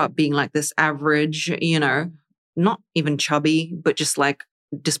just grew up being like this average, not even chubby, but just like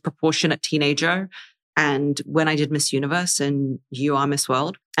disproportionate teenager. And when I did Miss Universe and you are Miss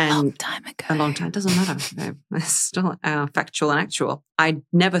World, and a long time, doesn't matter. It's still factual and actual. I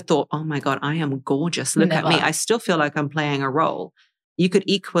never thought, oh my God, I am gorgeous. Look at me. I still feel like I'm playing a role. You could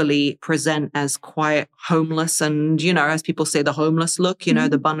equally present as quiet, homeless, and, as people say, the homeless look,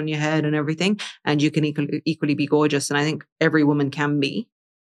 the bun on your head and everything. And you can equally be gorgeous. And I think every woman can be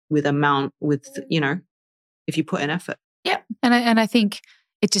if you put in effort. Yeah. And I think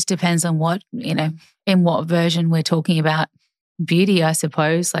it just depends on what, in what version we're talking about beauty, I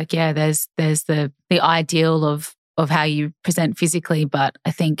suppose. Like, yeah, there's the ideal of how you present physically, but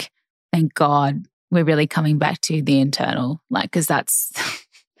I think, thank God, we're really coming back to the internal, because that's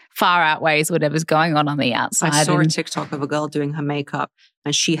far outweighs whatever's going on the outside. I saw a TikTok of a girl doing her makeup,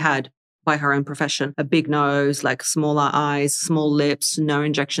 and she had, by her own profession, a big nose, like smaller eyes, small lips, no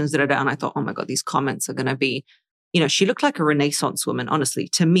injections, And I thought, oh my God, these comments are going to be, she looked like a Renaissance woman, honestly.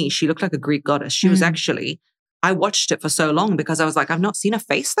 To me, she looked like a Greek goddess. She was actually, I watched it for so long because I was like, I've not seen a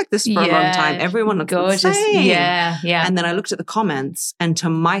face like this for a long time. Everyone looks gorgeous. Insane. Yeah. And then I looked at the comments, and to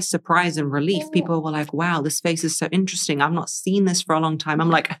my surprise and relief, people were like, wow, this face is so interesting. I've not seen this for a long time. I'm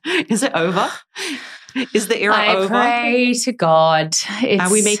like, is it over? Is the era over? I pray to God.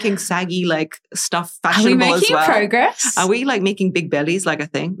 Are we making saggy stuff fashionable as well? Are we making progress? Are we making big bellies like a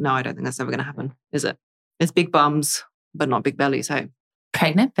thing? No, I don't think that's ever going to happen, is it? It's big bums, but not big bellies, hey?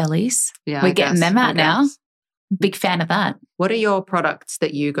 Pregnant bellies. Yeah, We're getting them out now. Big fan of that. What are your products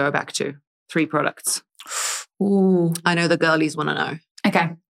that you go back to? 3 products. Ooh. I know the girlies want to know.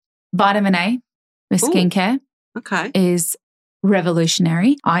 Okay. Vitamin A with skincare is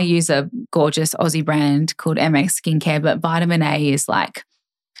revolutionary. I use a gorgeous Aussie brand called MX Skincare, but vitamin A is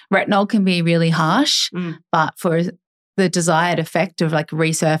retinol can be really harsh, but for the desired effect of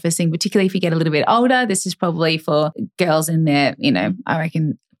resurfacing, particularly if you get a little bit older, this is probably for girls in their, I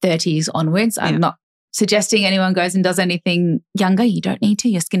reckon 30s onwards. I'm not suggesting anyone goes and does anything younger. You don't need to.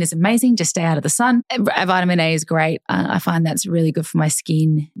 Your skin is amazing. Just stay out of the sun. Vitamin A is great. I find that's really good for my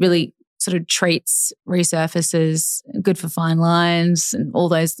skin. Really sort of treats, resurfaces, good for fine lines and all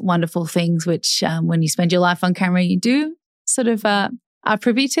those wonderful things which when you spend your life on camera, you do sort of are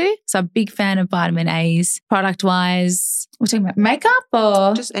privy to. So I'm a big fan of vitamin A's. Product-wise, we're talking about makeup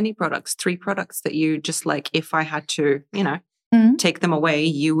or? Just any products, 3 products that you just if I had to, take them away,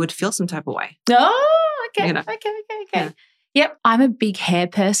 you would feel some type of way. Oh, okay. Okay. Yeah. Yep. I'm a big hair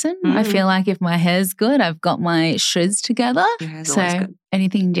person. I feel like if my hair's good, I've got my shreds together. So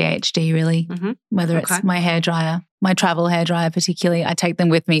anything GHD really, whether it's my hairdryer, my travel hairdryer particularly, I take them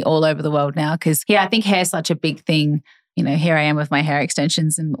with me all over the world now because, I think hair's such a big thing. Here I am with my hair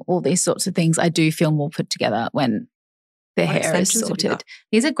extensions and all these sorts of things. I do feel more put together when the hair is sorted.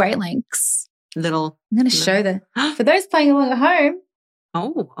 These are great lengths. I'm going to show them. For those playing along at home.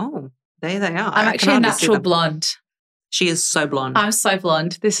 Oh, there they are. I'm actually a natural blonde. She is so blonde. I'm so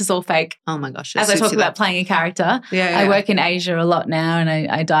blonde. This is all fake. Oh my gosh. As I talk about playing a character, I work in Asia a lot now and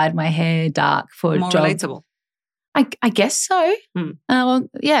I dyed my hair dark for a job. More relatable. I guess so.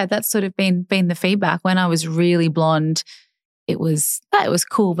 That's sort of been the feedback. When I was really blonde, it was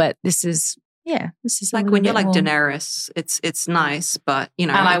cool, but this is like when you're like more. Daenerys, it's nice, but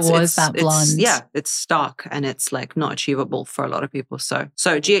and I was that blonde. It's stark and it's not achievable for a lot of people. So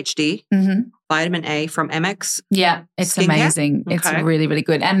GHD, vitamin A from MX. Yeah, it's skincare? Amazing. Okay. It's really, really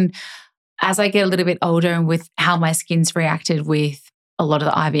good. And as I get a little bit older and with how my skin's reacted with a lot of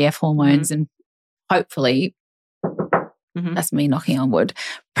the IVF hormones and hopefully that's me knocking on wood,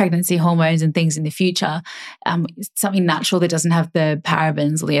 pregnancy hormones and things in the future, something natural that doesn't have the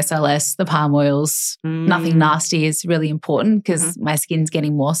parabens or the SLS, the palm oils, nothing nasty is really important because my skin's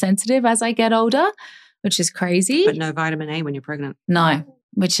getting more sensitive as I get older, which is crazy. But no vitamin A when you're pregnant. No,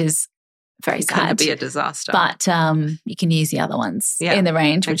 which is very It's sad. going to be a disaster. But you can use the other ones in the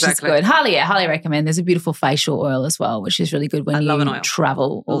range, which is good. Highly recommend. There's a beautiful facial oil as well, which is really good when you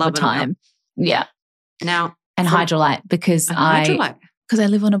travel all the time. Yeah. Now, and Hydrolyte because I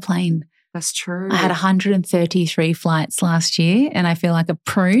live on a plane. That's true. I had 133 flights last year and I feel like a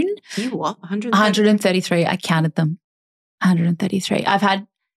prune. You what? 133. I counted them. 133. I've had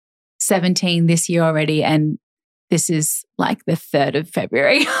 17 this year already and this is like the 3rd of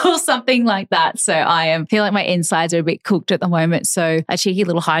February or something like that. So I feel like my insides are a bit cooked at the moment. So a cheeky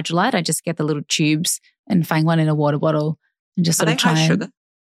little Hydrolyte, I just get the little tubes and fang one in a water bottle and just sort of try. Are they high sugar?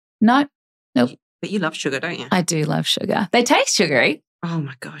 No. Nope. But you love sugar, don't you? I do love sugar. They taste sugary. Oh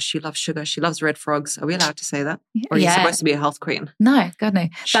my gosh, she loves sugar. She loves red frogs. Are we allowed to say that? Or are you supposed to be a health queen? No, God no.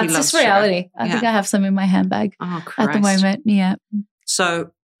 That's just reality. I think I have some in my handbag at the moment. Yeah.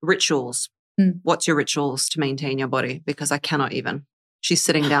 So rituals. What's your rituals to maintain your body? Because I cannot even. She's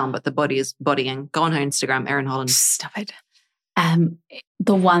sitting down, but the body is bodying. Go on her Instagram, Erin Holland. Stop it.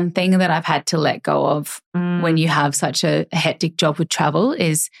 The one thing that I've had to let go of when you have such a hectic job with travel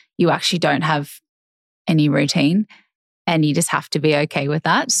is you actually don't have any routine and you just have to be okay with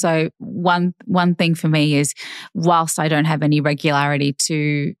that. So one thing for me is whilst I don't have any regularity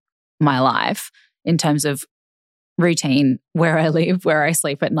to my life in terms of routine, where I live, where I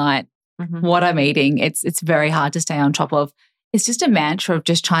sleep at night, what I'm eating, it's very hard to stay on top of. It's just a mantra of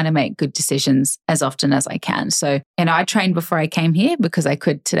just trying to make good decisions as often as I can. So, I trained before I came here because I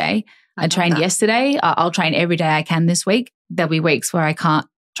could today. I trained yesterday. I'll train every day I can this week. There'll be weeks where I can't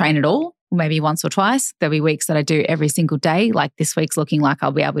train at all, maybe once or twice. There'll be weeks that I do every single day. Like this week's looking like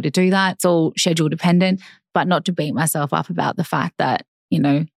I'll be able to do that. It's all schedule dependent, but not to beat myself up about the fact that,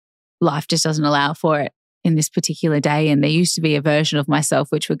 life just doesn't allow for it in this particular day. And there used to be a version of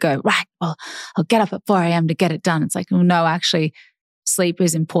myself which would go, right, well, I'll get up at 4 a.m. to get it done. It's like, well, no, actually sleep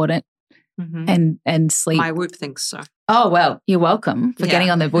is important and sleep. My Whoop thinks so. Oh, well, you're welcome for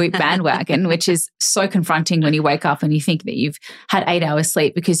getting on the Whoop bandwagon, which is so confronting when you wake up and you think that you've had 8 hours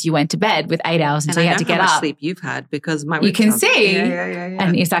sleep because you went to bed with 8 hours until you had to get up. How much sleep you've had because my Whoop you can see. Yeah.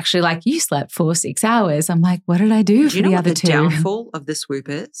 And it's actually like, you slept for 6 hours. I'm like, what did I do for the other two? Do you know what the downfall of this Whoop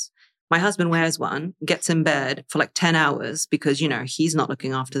is? My husband wears one, gets in bed for like 10 hours because, he's not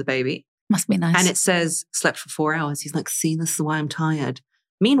looking after the baby. Must be nice. And it says slept for 4 hours. He's like, see, this is why I'm tired.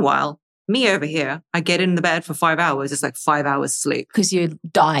 Meanwhile, me over here, I get in the bed for 5 hours. It's like 5 hours sleep. Because you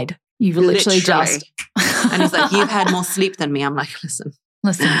died. You've literally just. And he's like, you've had more sleep than me. I'm like,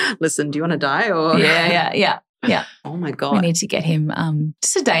 listen, do you want to die? Or Yeah. Oh my God. We need to get him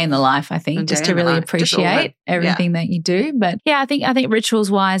just a day in the life, I think, just to really appreciate everything that you do. But I think rituals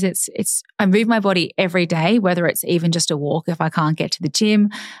wise, it's I move my body every day, whether it's even just a walk if I can't get to the gym.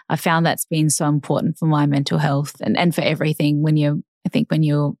 I found that's been so important for my mental health and for everything. When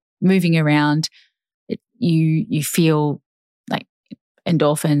you're moving around, you feel like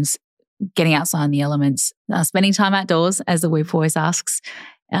endorphins, getting outside in the elements, spending time outdoors, as the Whoop always asks.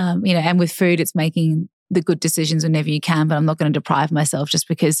 And with food, it's making the good decisions whenever you can, but I'm not going to deprive myself just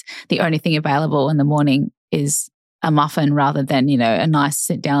because the only thing available in the morning is a muffin rather than, a nice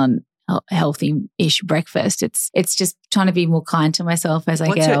sit down, healthy-ish breakfast. It's just trying to be more kind to myself as I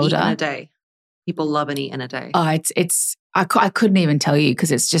get older. What's your eat in a day? People love an eat in a day. Oh, I couldn't even tell you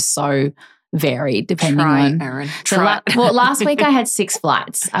because it's just so varied depending on. Erin. Last week I had 6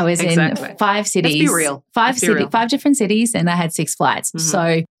 flights. I was in 5 cities. Let's be real. 5 different cities, and I had 6 flights.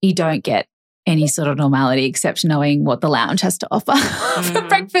 So you don't get any sort of normality except knowing what the lounge has to offer for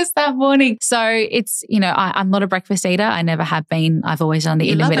breakfast that morning. So it's, I'm not a breakfast eater. I never have been. I've always done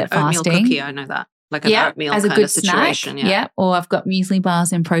the intermittent fasting. Oatmeal cookie, I know that. Like an oatmeal as a kind good of situation. Snack. Yeah. Or I've got muesli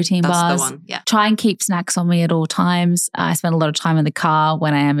bars and protein bars. That's the one. Yeah. Try and keep snacks on me at all times. I spend a lot of time in the car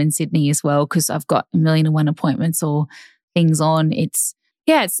when I am in Sydney as well because I've got 1,000,001 appointments or things on. It's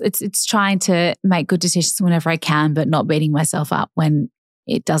trying to make good decisions whenever I can, but not beating myself up when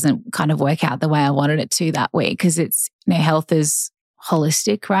it doesn't kind of work out the way I wanted it to that week because it's, health is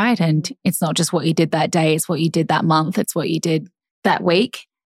holistic, right? And it's not just what you did that day, it's what you did that month, it's what you did that week.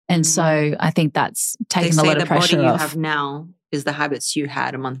 And so I think that's taken a lot of pressure off. The body you have now is the habits you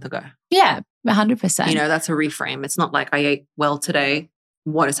had a month ago. Yeah, 100%. That's a reframe. It's not like I ate well today.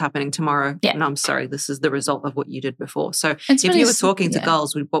 What is happening tomorrow? Yeah. No, I'm sorry. This is the result of what you did before. So if you were talking to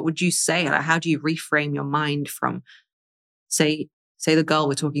girls, what would you say? Like, how do you reframe your mind from, say the girl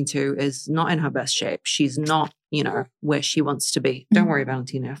we're talking to is not in her best shape. She's not, where she wants to be. Don't worry,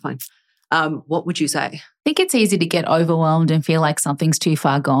 Valentina. Fine. What would you say? I think it's easy to get overwhelmed and feel like something's too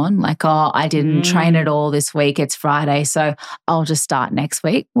far gone. Like, I didn't train at all this week. It's Friday, so I'll just start next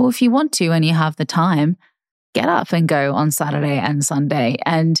week. Well, if you want to and you have the time, get up and go on Saturday and Sunday.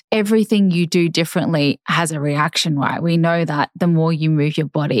 And everything you do differently has a reaction, right? We know that the more you move your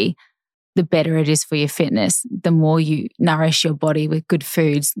body, the better it is for your fitness. The more you nourish your body with good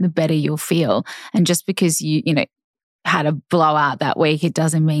foods, the better you'll feel. And just because you had a blowout that week, it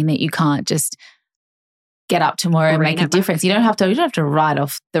doesn't mean that you can't just get up tomorrow and make a difference. You don't have to write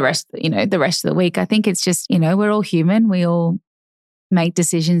off the rest of the week. I think it's just, we're all human. We all make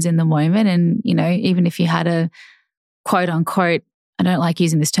decisions in the moment. And, even if you had a quote unquote, I don't like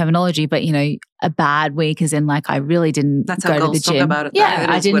using this terminology, but, a bad week as in like, I really didn't go to the gym. About it, yeah,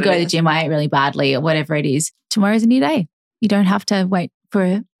 I didn't go to the gym. I ate really badly or whatever it is. Tomorrow's a new day. You don't have to wait for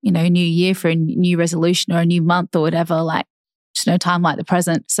a new year for a new resolution or a new month or whatever. Like, there's no time like the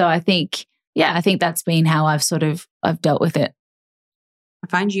present. So I think that's been how I've dealt with it. I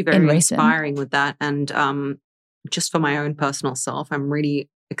find you very inspiring with that. And just for my own personal self, I'm really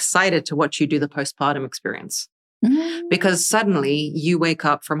excited to watch you do the postpartum experience. Because suddenly you wake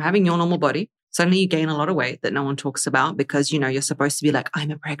up from having your normal body. Suddenly you gain a lot of weight that no one talks about because, you're supposed to be like,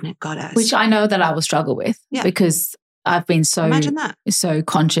 I'm a pregnant goddess. Which I know that I will struggle with because I've been so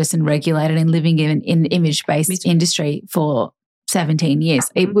conscious and regulated and living in an image-based industry for 17 years.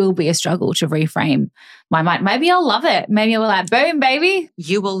 Mm-hmm. It will be a struggle to reframe my mind. Maybe I'll love it. Maybe I'll be like, boom, baby.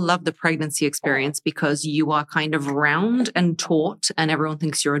 You will love the pregnancy experience because you are kind of round and taut and everyone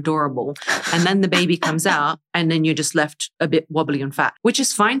thinks you're adorable. And then the baby comes out and then you're just left a bit wobbly and fat, which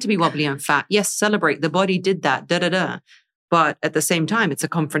is fine to be wobbly and fat. Yes, celebrate. The body did that, But at the same time, it's a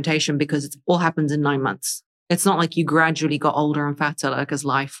confrontation because it all happens in 9 months. It's not like you gradually got older and fatter like as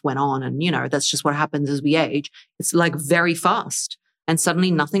life went on. And, that's just what happens as we age. It's like very fast and suddenly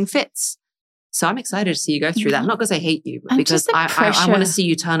nothing fits. So I'm excited to see you go through that. Not because I hate you, but because I want to see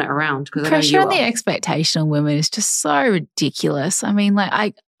you turn it around. Because pressure on the expectation of women is just so ridiculous. I mean,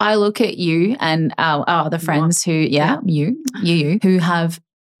 like I look at you and our other friends who who have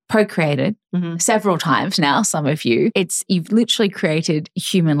procreated several times now, some of you. You've literally created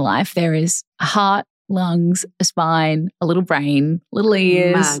human life. There is a heart, lungs, a spine, a little brain, little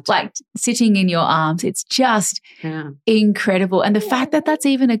ears, like sitting in your arms. It's just incredible. And the fact that that's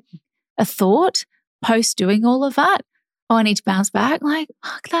even a thought post doing all of that, I need to bounce back. Like,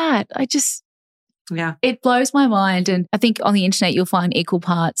 fuck that. It blows my mind. And I think on the internet, you'll find equal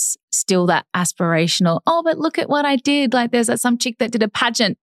parts still that aspirational. Oh, but look at what I did. Like there's some chick that did a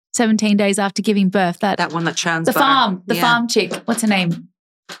pageant 17 days after giving birth. That one that churns the butter. farm chick. What's her name?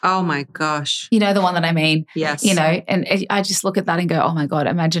 Oh my gosh. The one that I mean. Yes. And I just look at that and go, oh my God,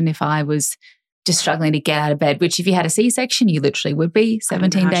 imagine if I was just struggling to get out of bed, which if you had a C-section, you literally would be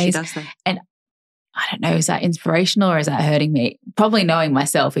 17 days. And I don't know, is that inspirational or is that hurting me? Probably knowing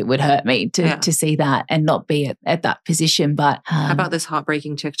myself, it would hurt me to see that and not be at that position. But how about this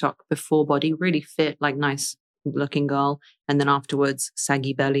heartbreaking TikTok? Before body, really fit, like nice looking girl. And then afterwards,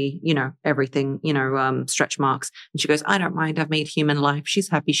 saggy belly, everything, stretch marks. And she goes, I don't mind. I've made human life. She's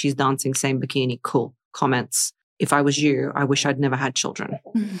happy. She's dancing, same bikini. Cool. Comments. If I was you, I wish I'd never had children.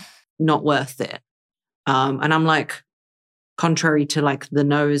 Not worth it. And I'm like, contrary to like the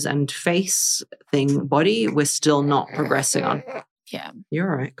nose and face thing, body, we're still not progressing on. Yeah.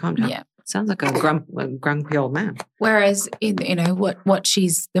 You're all right. Calm down. Yeah. Sounds like a grumpy old man. Whereas, what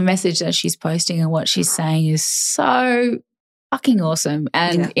the message that she's posting and what she's saying is so fucking awesome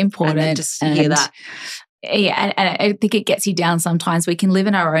and important. And just hear that. Yeah, and I think it gets you down sometimes. We can live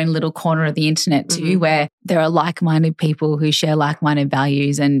in our own little corner of the internet too, where there are like-minded people who share like-minded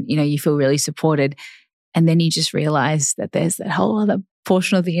values and, you feel really supported. And then you just realize that there's that whole other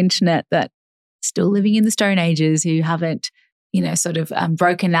portion of the internet that's still living in the Stone Ages who haven't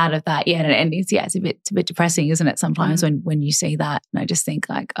broken out of that yet. And it's a bit depressing, isn't it? Sometimes when you see that, and I just think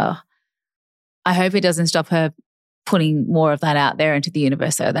like, oh, I hope it doesn't stop her putting more of that out there into the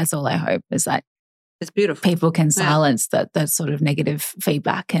universe. So that's all I hope is that it's beautiful. People can silence that sort of negative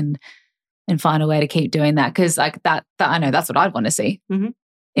feedback and find a way to keep doing that. Cause like that I know that's what I'd want to see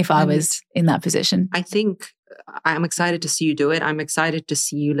if I was in that position. I think I'm excited to see you do it. I'm excited to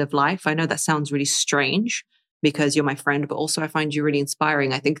see you live life. I know that sounds really strange, because you're my friend, but also I find you really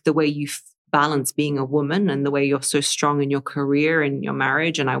inspiring. I think the way you balance being a woman and the way you're so strong in your career and your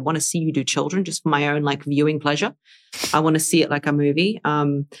marriage, and I want to see you do children just for my own like viewing pleasure. I want to see it like a movie.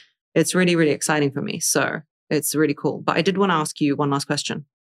 It's really, really exciting for me. So it's really cool. But I did want to ask you one last question.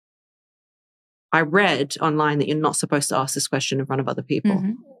 I read online that you're not supposed to ask this question in front of other people.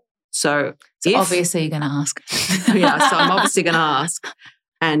 Mm-hmm. So obviously you're going to ask. So I'm obviously going to ask.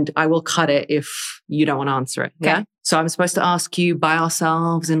 And I will cut it if you don't want to answer it. Okay. Yeah. So I'm supposed to ask you by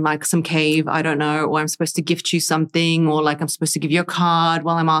ourselves in like some cave, I don't know, or I'm supposed to gift you something, or like I'm supposed to give you a card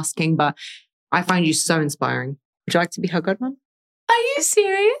while I'm asking. But I find you so inspiring. Would you like to be her godmom? Are you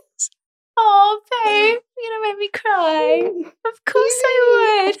serious? Oh, babe, you're going to make me cry. Of course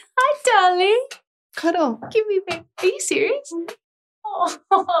I would. Hi, darling. Cuddle. Give me, babe. Are you serious? Oh,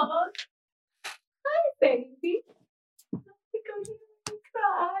 hi, baby. Oh my God, you make me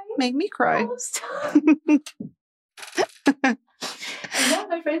cry. Make me cry. Oh, stop. Yeah,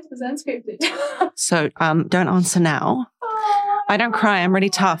 my friends was unscripted. So, don't answer now. Oh, I don't cry. I'm really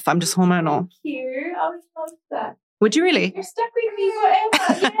tough. I'm just hormonal. thank you. I would love that. Would you really? You're stuck with me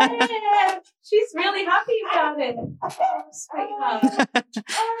forever. Yeah. She's really happy about it. Oh, sweetheart.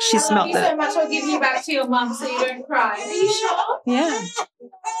 She I love smelled you so it. much. I'll give you back to your mum so you don't cry. Are you sure? Yeah.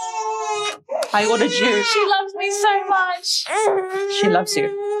 I ordered you. She loves me so much. She loves you.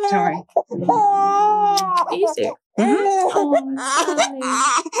 Don't worry. Are you serious? Mm-hmm.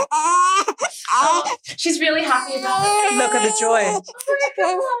 Oh, she's really happy about it. Look at the joy.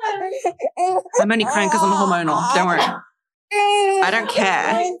 Oh I'm only crying because I'm hormonal. Don't worry. I don't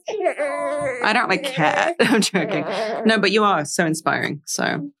care. I don't like care. I'm joking. No, but you are so inspiring.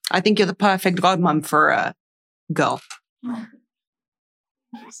 So I think you're the perfect godmom for a girl.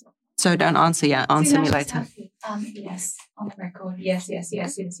 So don't answer yet. Answer me later. Yes, on the record. Yes, a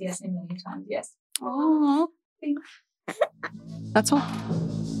million times. Yes. Oh, that's all.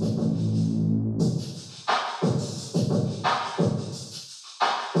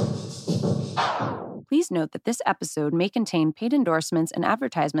 Please note that this episode may contain paid endorsements and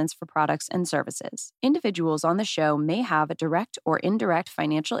advertisements for products and services. Individuals on the show may have a direct or indirect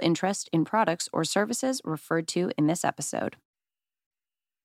financial interest in products or services referred to in this episode.